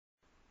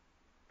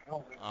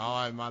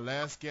All right, my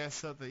last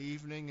guest of the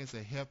evening is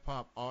a hip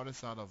hop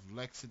artist out of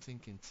Lexington,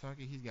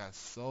 Kentucky. He's got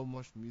so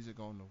much music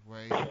on the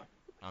way.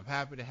 I'm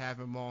happy to have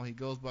him on. He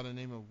goes by the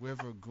name of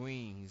River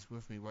Greene. He's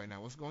with me right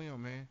now. What's going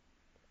on, man?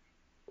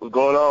 What's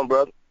going on,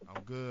 brother?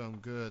 I'm good. I'm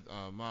good.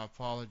 My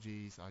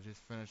apologies. I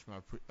just finished my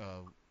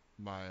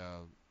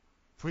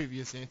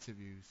previous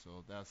interview,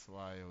 so that's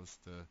why it was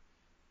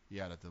he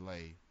had a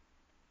delay.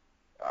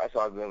 That's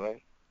all good,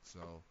 man.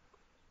 So,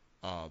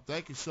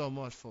 thank you so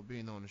much for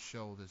being on the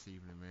show this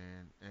evening,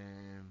 man.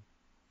 And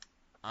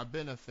I've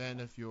been a fan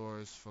of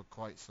yours for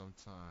quite some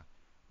time.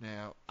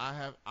 Now,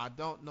 I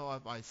don't know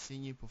if I've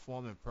seen you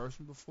perform in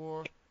person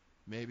before.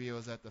 Maybe it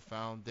was at the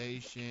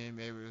foundation,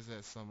 maybe it was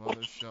at some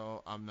other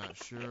show. I'm not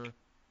sure,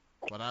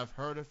 but I've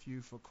heard of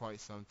you for quite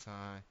some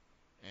time.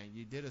 And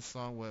you did a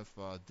song with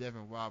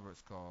Devin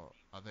Roberts called,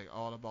 I think,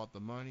 All About the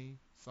Money,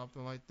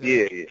 something like that.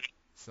 Yeah, yeah.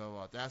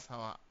 So that's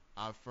how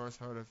I first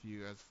heard of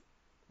you as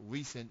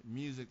recent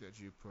music that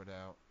you put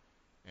out.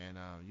 And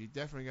you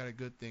definitely got a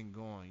good thing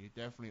going. You're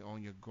definitely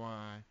on your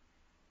grind.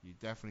 You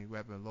definitely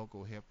repping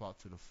local hip hop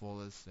to the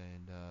fullest,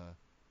 and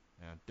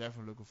I'm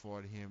definitely looking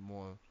forward to hearing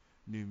more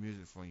new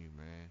music from you,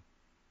 man.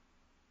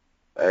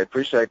 I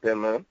appreciate that,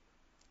 man.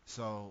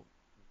 So,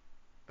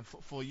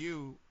 for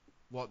you,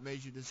 what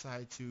made you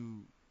decide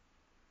to,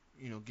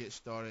 get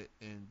started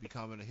in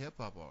becoming a hip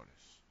hop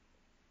artist?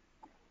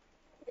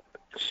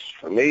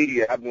 For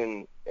me, I've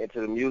been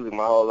into the music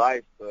my whole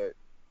life, but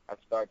I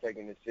started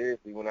taking it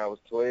seriously when I was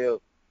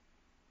 12.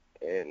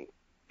 And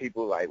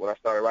people, like, when I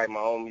started writing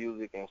my own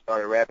music and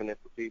started rapping it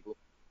for people,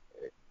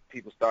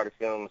 people started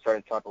feeling a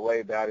certain type of way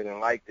about it and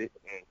liked it.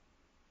 And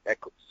that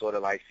sort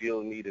of, like,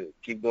 fueled me to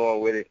keep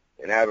going with it.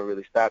 And I haven't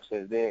really stopped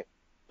since then.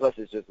 Plus,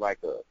 it's just like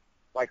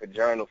a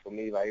journal for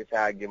me. Like, it's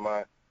how I get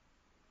my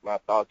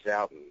thoughts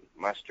out and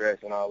my stress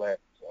and all that.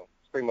 So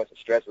it's pretty much a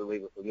stress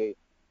reliever for me.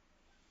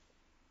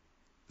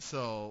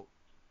 So,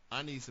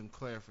 I need some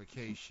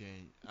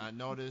clarification. I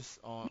noticed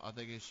on, I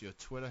think it's your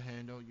Twitter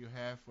handle you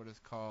have what is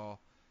called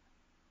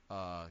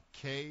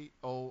KOAT.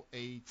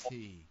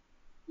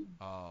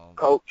 Um,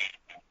 Coach.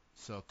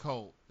 so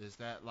Colt, is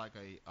that like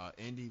a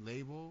indie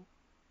label?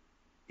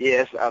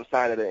 Yes, I'm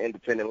signed to an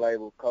independent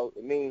label. Coat.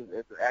 It means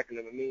it's an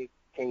acronym. It means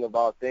king of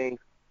all things,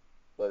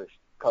 but it's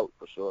Coat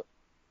for short.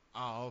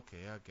 Oh,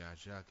 okay, I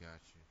got you. I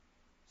got you.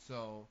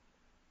 So,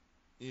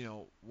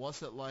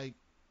 what's it like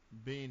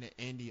being an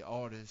indie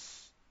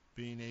artist,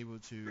 being able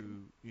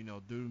to,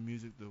 do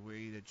music the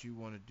way that you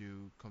want to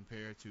do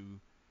compared to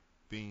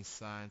being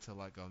signed to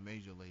like a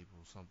major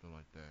label, something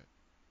like that?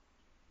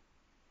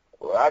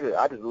 Well,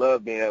 I just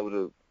love being able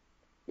to,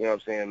 you know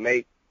what I'm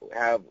saying,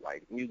 have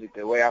like music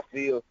the way I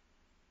feel,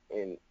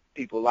 and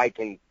people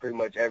liking pretty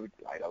much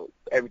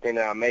everything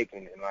that I'm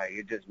making, and like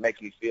it just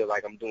makes me feel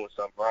like I'm doing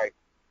something right.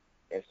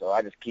 And so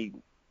I just keep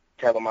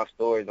telling my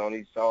stories on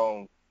these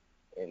songs,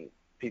 and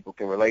people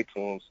can relate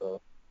to them.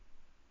 So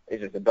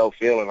it's just a dope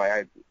feeling.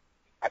 Like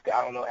I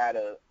don't know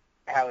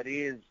how it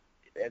is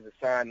as a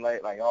signed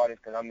like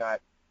artist, because I'm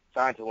not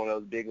signed to one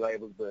of those big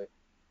labels. But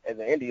as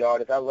an indie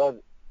artist, I love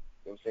it.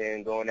 You know what I'm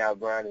saying? Going out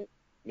grinding,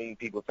 meeting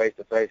people face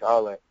to face,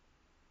 all that.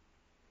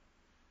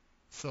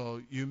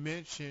 So you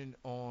mentioned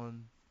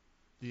on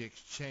the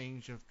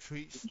exchange of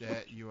treats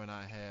that you and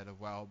I had a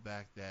while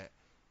back that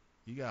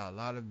you got a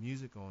lot of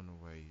music on the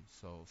way.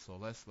 So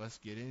let's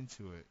get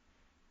into it.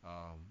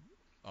 Um,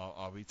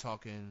 are we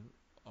talking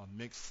a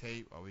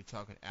mixtape? Are we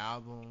talking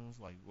albums?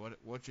 Like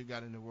what you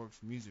got in the works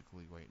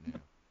musically right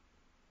now?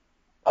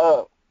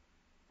 Uh,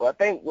 well, I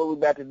think what we're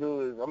about to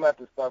do is I'm about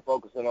to start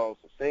focusing on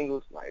some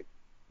singles, like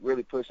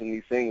really pushing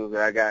these singles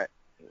that I got.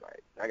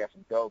 Like I got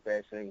some dope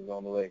ass singles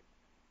on the way.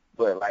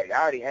 But like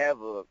I already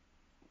have a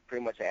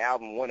pretty much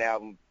one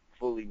album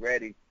fully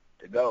ready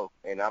to go,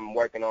 and I'm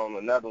working on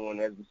another one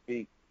as we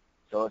speak.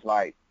 So it's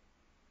like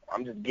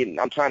I'm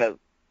trying to,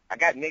 I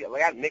got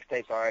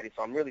mixtapes already,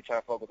 so I'm really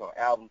trying to focus on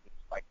albums,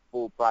 like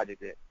full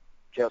project that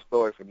tell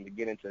story from the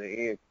beginning to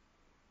the end.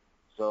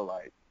 So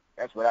like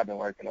that's what I've been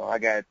working on. I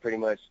got pretty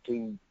much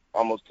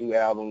almost two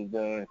albums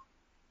done,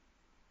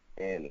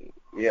 and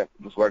yeah,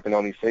 just working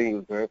on these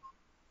singles, bro.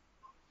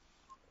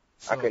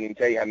 I So couldn't even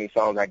tell you how many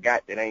songs I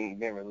got that ain't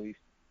been released.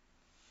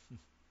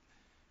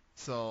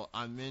 so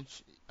I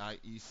mentioned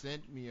you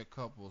sent me a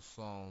couple of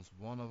songs.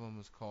 One of them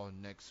is called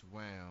Next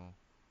Round,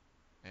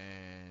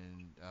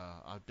 and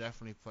I've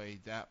definitely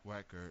played that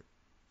record.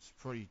 It's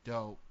pretty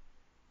dope.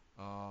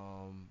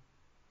 Um,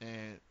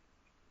 and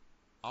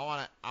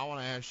I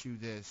wanna ask you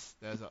this.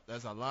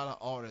 There's a lot of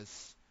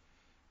artists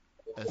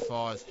as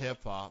far as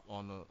hip hop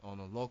on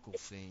the local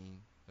scene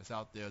that's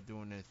out there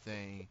doing their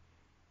thing.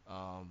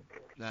 Um,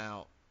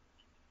 now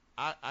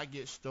I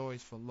get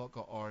stories from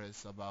local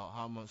artists about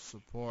how much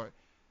support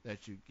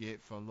that you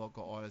get from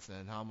local artists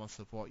and how much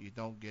support you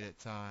don't get at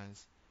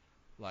times.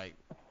 Like,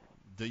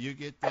 do you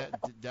get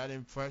that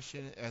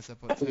impression as it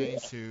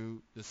pertains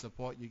to the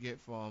support you get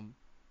for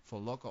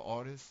local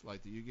artists?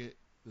 Like, do you get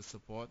the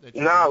support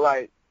that you No, need?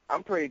 like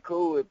I'm pretty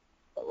cool with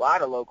a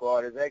lot of local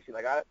artists actually.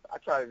 Like I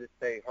try to just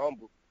stay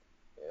humble.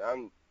 And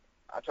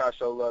I try to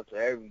show love to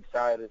every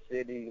side of the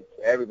city,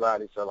 to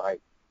everybody. So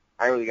like,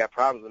 I ain't really got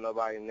problems with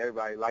nobody, and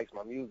everybody likes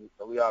my music.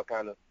 So we all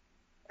kind of,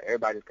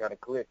 everybody's kind of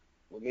click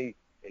with me.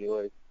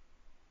 Anyway,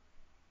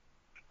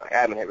 I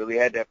haven't really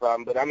had that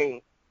problem, but I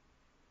mean,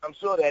 I'm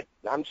sure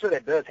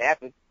that does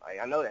happen. Like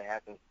I know that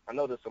happens. I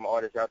know there's some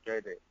artists out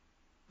there that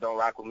don't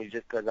rock with me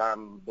just because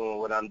I'm doing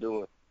what I'm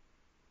doing,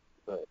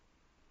 but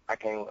I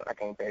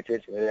can't pay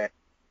attention to that.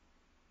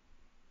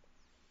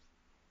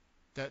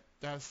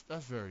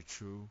 That's very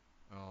true.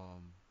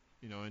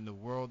 In the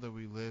world that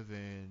we live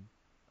in,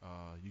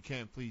 you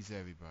can't please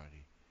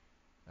everybody.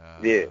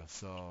 Yeah,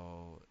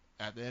 So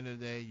at the end of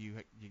the day,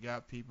 you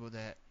got people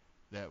that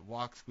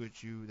walks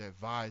with you, that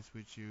vibes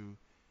with you,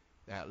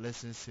 that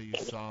listens to your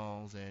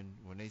songs, and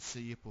when they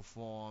see you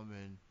perform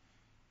and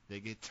they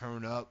get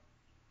turned up,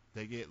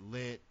 they get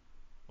lit,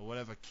 or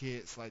whatever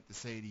kids like to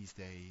say these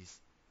days.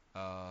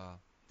 Uh,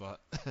 but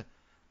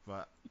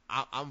but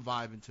I'm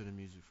vibing to the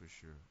music for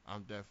sure.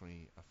 I'm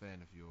definitely a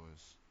fan of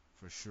yours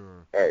for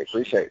sure. hey,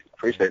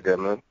 appreciate that,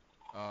 And man.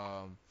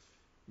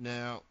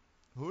 now,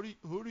 who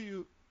do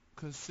you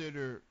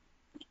consider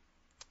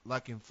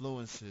like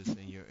influences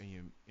in your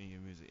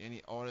music?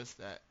 Any artists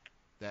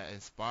that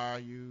inspire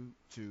you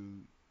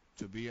to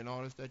be an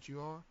artist that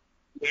you are?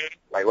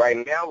 Like right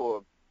now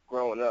or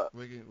growing up.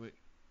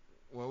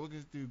 Well, we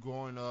can do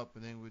growing up,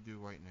 and then we'll do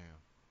right now.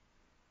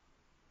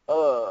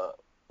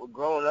 Well,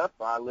 growing up,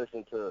 I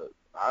listened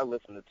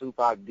to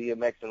Tupac,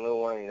 DMX, and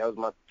Lil Wayne. That was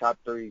my top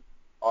three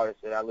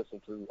artists that I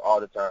listened to all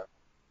the time.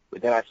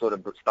 But then I sort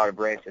of started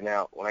branching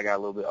out when I got a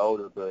little bit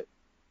older. But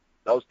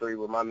those three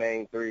were my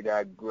main three that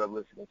I grew up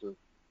listening to.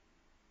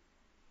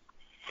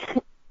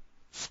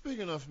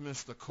 Speaking of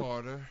Mr.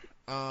 Carter,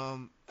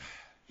 um,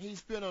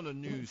 he's been on the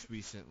news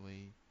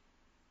recently,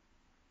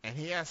 and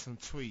he has some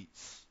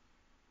tweets,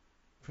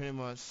 pretty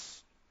much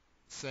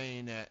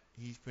saying that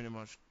he's pretty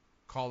much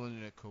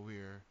calling it a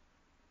career.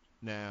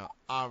 Now,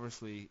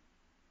 obviously,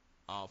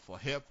 for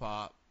hip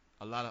hop,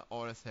 a lot of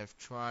artists have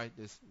tried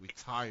this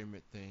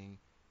retirement thing,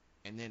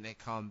 and then they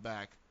come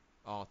back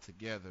all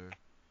together.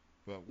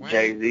 But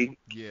Jay Wayne, Z.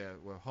 yeah,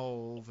 with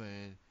Hove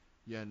and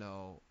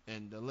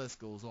and the list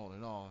goes on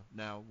and on.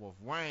 Now with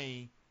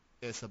Wayne,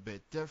 it's a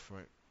bit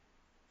different.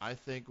 I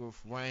think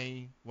with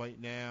Wayne right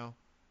now,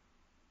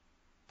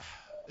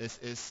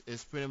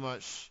 it's pretty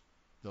much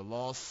the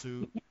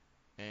lawsuit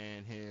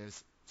and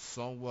his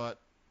somewhat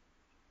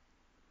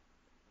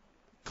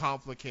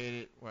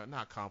complicated, well,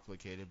 not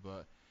complicated,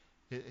 but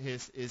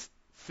his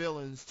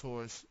feelings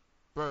towards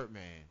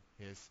Birdman,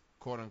 his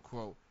quote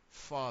unquote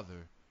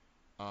father.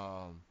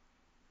 Um,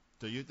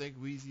 do you think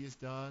Weezy is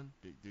done?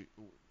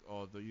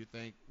 Or do you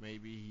think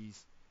maybe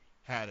he's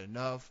had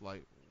enough?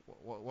 Like,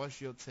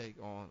 what's your take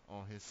on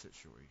his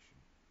situation?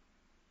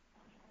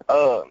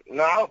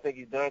 No, I don't think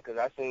he's done because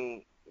I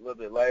seen a little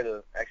bit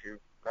later, actually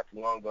not too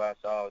long ago, I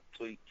saw a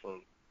tweet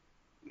from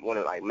one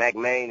of like Mac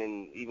Main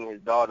and even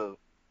his daughter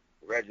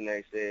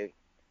Regine said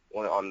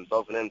one on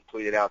both of them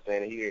tweeted out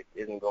saying that he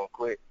isn't gonna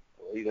quit,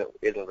 or he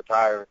isn't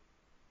retiring,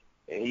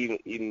 and he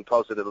even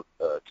posted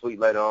a tweet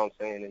later on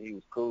saying that he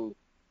was cool.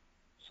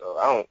 So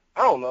I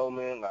don't know,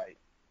 man. Like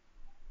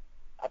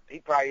he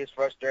probably is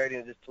frustrated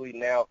and just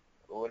tweeting out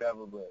or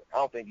whatever, but I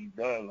don't think he's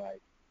done.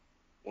 Like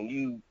when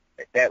you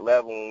at that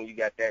level, when you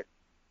got that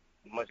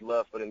much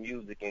love for the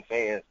music and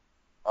fans,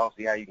 I don't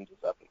see how you can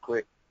just up and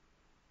quit.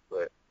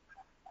 But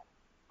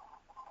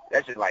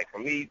that's just like for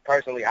me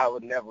personally, I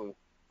would never.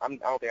 I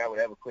don't think I would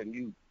ever quit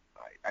music.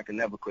 Like I could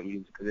never quit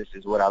music because it's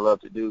just what I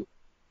love to do,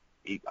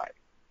 like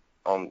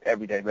on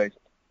everyday basis.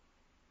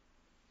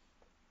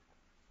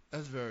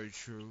 That's very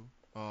true.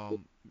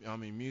 I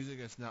mean, music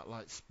is not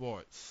like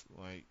sports.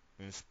 Like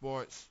in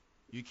sports,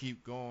 you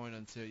keep going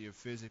until you're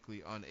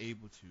physically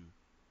unable to.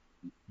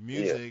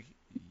 Yeah, Music,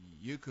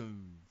 you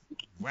can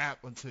rap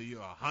until you're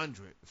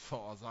 100, as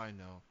far as I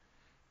know.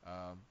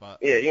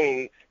 But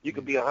yeah. You yeah,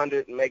 could be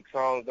 100 and make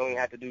songs. Don't even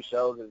yeah, have to do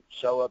shows and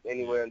show up yeah.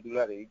 anywhere and do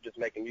nothing. You just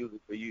making music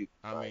for you.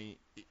 I Like mean,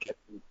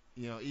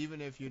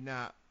 even if you're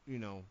not,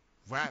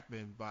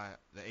 rapping by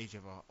the age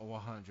of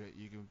 100,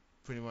 you can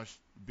pretty much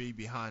be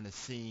behind the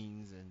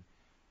scenes and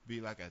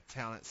be like a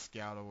talent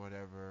scout or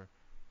whatever.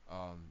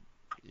 Um,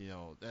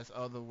 there's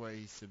other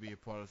ways to be a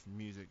part of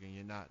music, and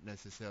you're not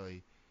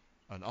necessarily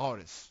an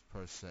artist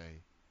per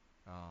se.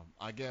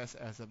 I guess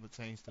as it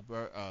pertains to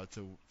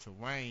to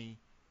Wayne,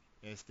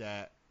 is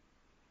that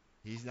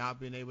he's not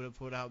been able to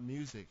put out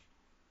music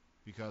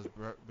because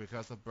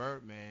of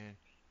Birdman,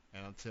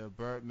 and until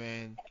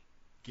Birdman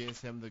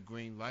gives him the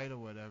green light or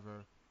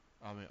whatever,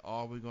 I mean,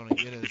 all we're gonna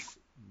get is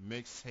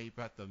mixtape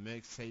after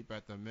mixtape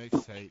after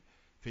mixtape.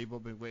 People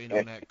been waiting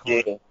on that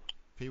Carter. yeah,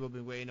 People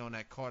been waiting on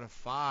that Carter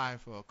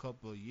Five for a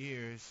couple of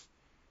years,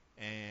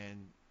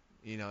 and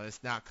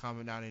it's not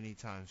coming out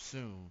anytime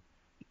soon.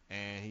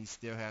 And he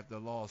still have the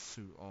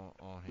lawsuit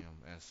on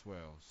him as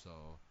well.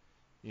 So,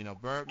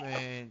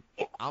 Birdman,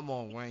 I'm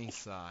on Wayne's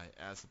side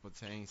as it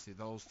pertains to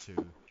those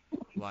two.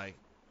 Like,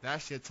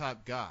 that's your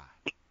top guy.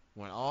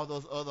 When all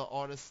those other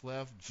artists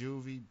left,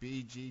 Juvie,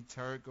 BG,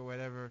 Turk, or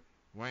whatever,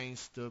 Wayne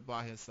stood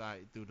by his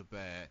side through the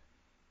bad.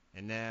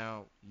 and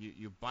now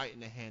you're biting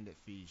the hand that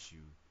feeds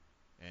you,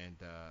 and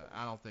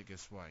I don't think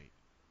it's right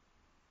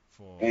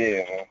for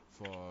Yeah, man.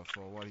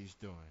 for what he's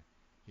doing.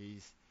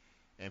 He's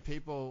and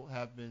people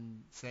have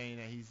been saying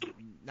that he's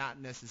not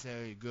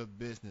necessarily a good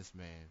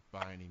businessman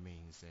by any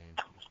means, and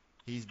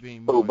he's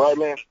being Oh, more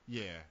Birdman.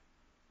 yeah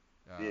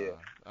Yeah.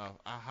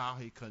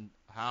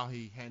 how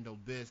he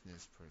handled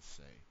business per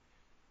se.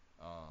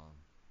 Um,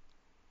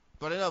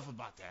 but enough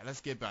about that.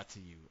 Let's get back to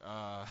you.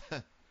 Uh,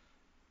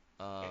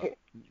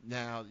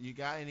 now you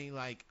got any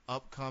like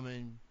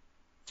upcoming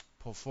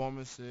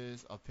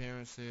performances,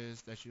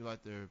 appearances that you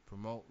like to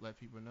promote? Let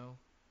people know.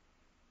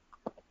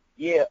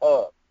 Yeah.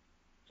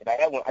 I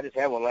had one. I just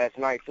had one last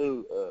night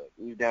too.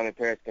 We was down in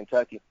Paris,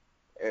 Kentucky.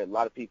 A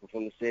lot of people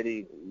from the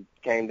city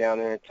came down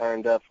there and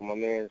turned up for my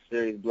man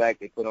Sirius Black.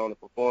 They put on a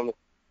performance.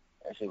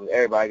 That shit was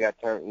everybody got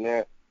turned in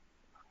there.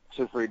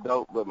 Shit pretty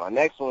dope. But my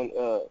next one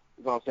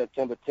is on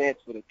September 10th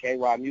for the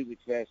KY Music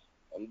Fest.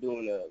 I'm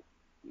doing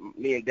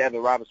me and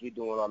Devin Roberts. We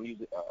doing our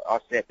music,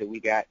 our set that we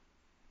got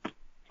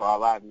for our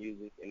live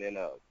music, and then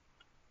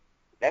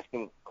that's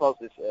the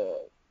closest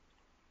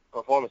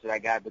performance that I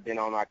got. But then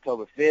on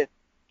October 5th,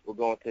 we're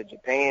going to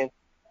Japan,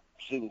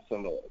 shooting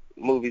some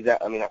movies.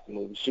 I mean, not some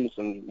movies, shooting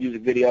some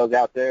music videos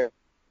out there,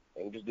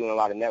 and just doing a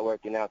lot of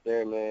networking out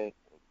there, man.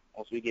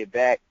 Once we get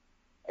back,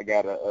 I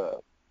got a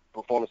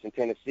performance in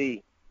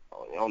Tennessee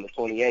on the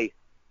 28th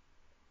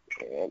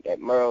at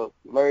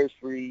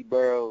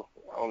Murfreesboro.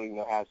 I don't even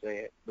know how to say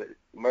it, but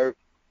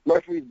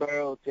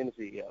Murfreesboro,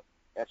 Tennessee. Yeah,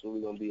 that's where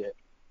we're gonna be at.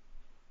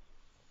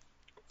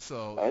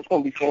 So It's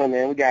gonna be fun,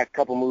 man. We got a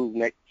couple moves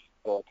next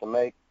to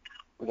make.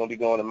 We're gonna be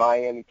going to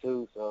Miami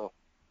too, so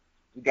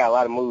we got a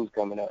lot of moves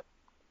coming up.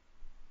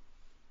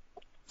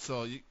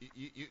 so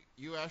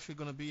you actually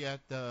gonna be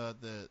at the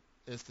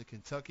it's the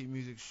Kentucky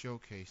Music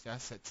Showcase.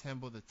 That's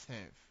September the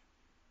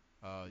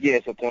 10th. Yeah,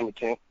 September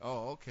 10th.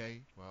 Oh,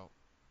 okay. Well,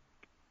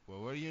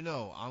 what do you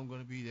know? I'm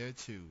gonna be there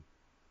too.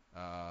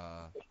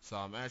 So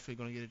I'm actually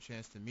gonna get a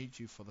chance to meet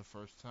you for the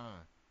first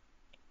time.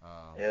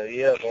 Um, Hell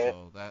yeah, man.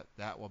 so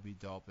that will be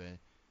dope. And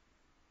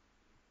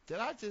did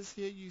I just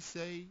hear you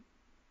say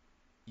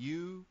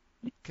you,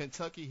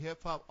 Kentucky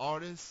hip hop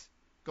artist,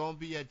 gonna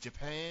be at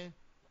Japan,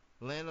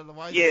 land of the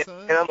rising Yeah,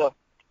 sun? and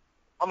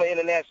I'm an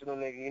international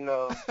nigga, you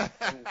know.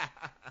 I'm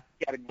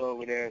gotta go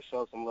over there and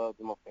show some love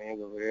to my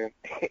fans over there.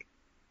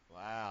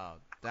 Wow,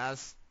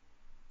 that's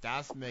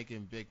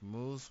making big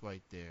moves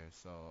right there.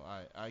 So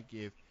I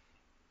give,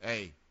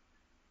 hey,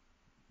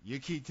 you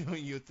keep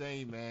doing your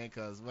thing, man,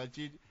 'cause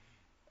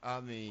I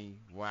mean,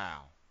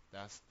 wow,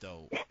 that's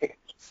dope.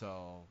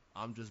 So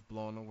I'm just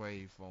blown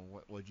away from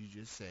what you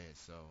just said.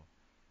 So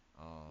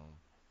um,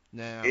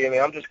 now Yeah,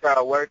 man, I'm just trying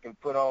to work and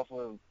put on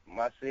for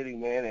my city,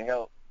 man, and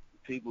help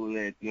people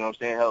that, you know what I'm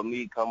saying, help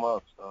me come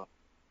up. So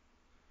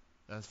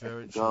that's that's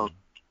very the goal. true.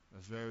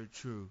 That's very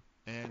true.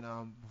 And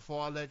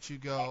before I let you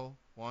go,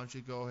 why don't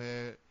you go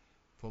ahead,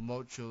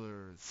 promote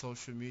your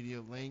social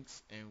media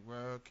links, and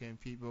where can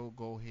people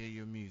go hear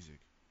your music?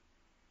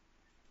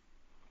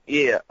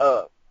 Yeah,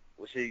 well,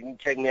 shit, you can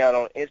check me out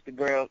on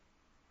Instagram.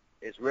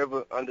 It's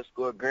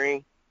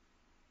River_Greene.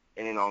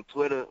 And then on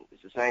Twitter,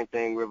 it's the same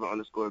thing,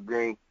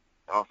 River_Greene.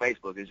 On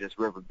Facebook, it's just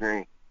River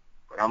Greene.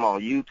 But I'm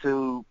on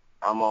YouTube.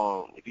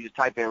 If you just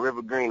type in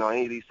River Greene on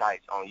any of these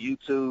sites, on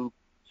YouTube,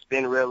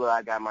 Spinrilla,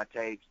 I got my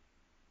tapes,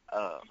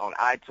 on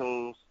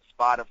iTunes,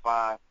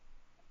 Spotify,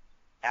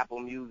 Apple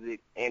Music,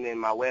 and then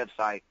my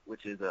website,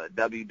 which is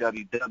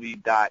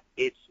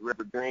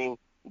www.itsrivergreene,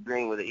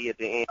 green with an E at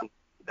the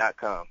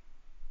end.com.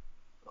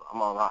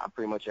 I'm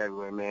pretty much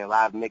everywhere, man.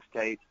 Live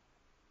mixtapes,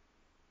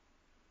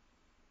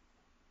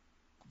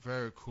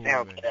 Very cool,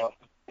 man. SoundCloud.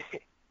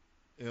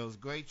 It was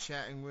great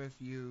chatting with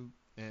you,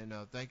 and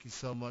thank you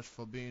so much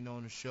for being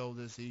on the show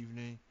this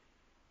evening.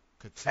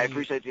 I Continue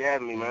appreciate you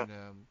having me, man.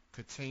 and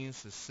continue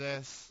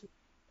success,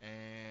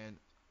 and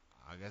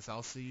I guess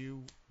I'll see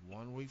you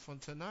 1 week from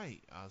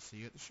tonight. I'll see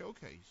you at the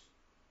showcase.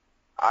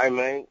 All right,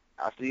 man.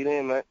 I'll see you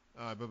then, man.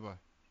 All right, bye bye.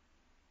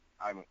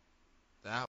 All right, man.